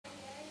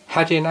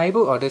How to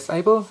enable or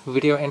disable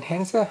video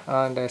enhancer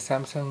on the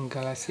Samsung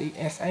Galaxy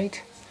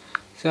S8.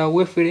 So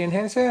with video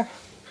enhancer,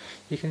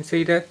 you can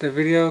see that the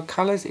video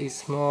colors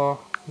is more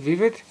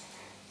vivid.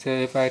 So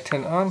if I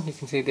turn on, you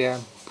can see they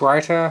are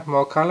brighter,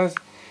 more colors.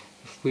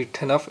 If we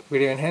turn off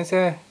video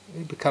enhancer,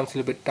 it becomes a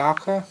little bit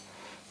darker.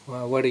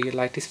 Well, whether you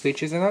like these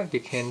features or not, you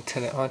can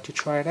turn it on to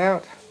try it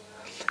out.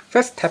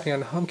 First, tapping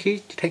on the home key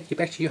to take you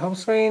back to your home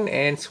screen,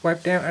 and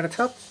swipe down at the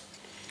top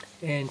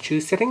and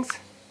choose settings.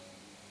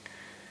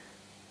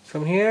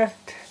 From here,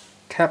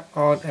 tap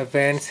on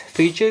advanced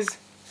features,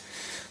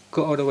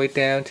 go all the way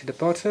down to the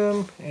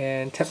bottom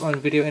and tap on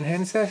video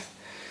enhancer.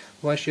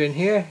 Once you're in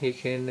here, you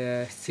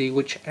can see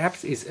which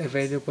apps is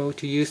available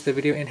to use the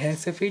video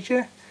enhancer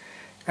feature.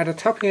 At the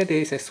top here there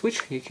is a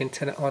switch, you can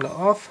turn it on or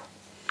off.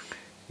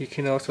 You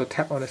can also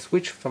tap on the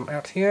switch from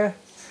out here.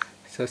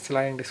 So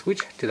sliding the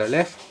switch to the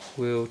left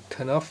will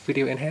turn off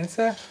video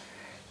enhancer,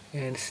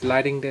 and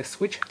sliding the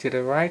switch to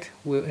the right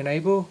will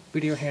enable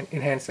video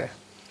enhancer.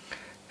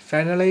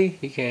 Finally,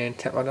 you can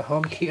tap on the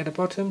home key at the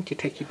bottom to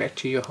take you back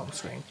to your home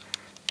screen.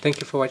 Thank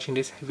you for watching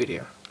this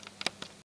video.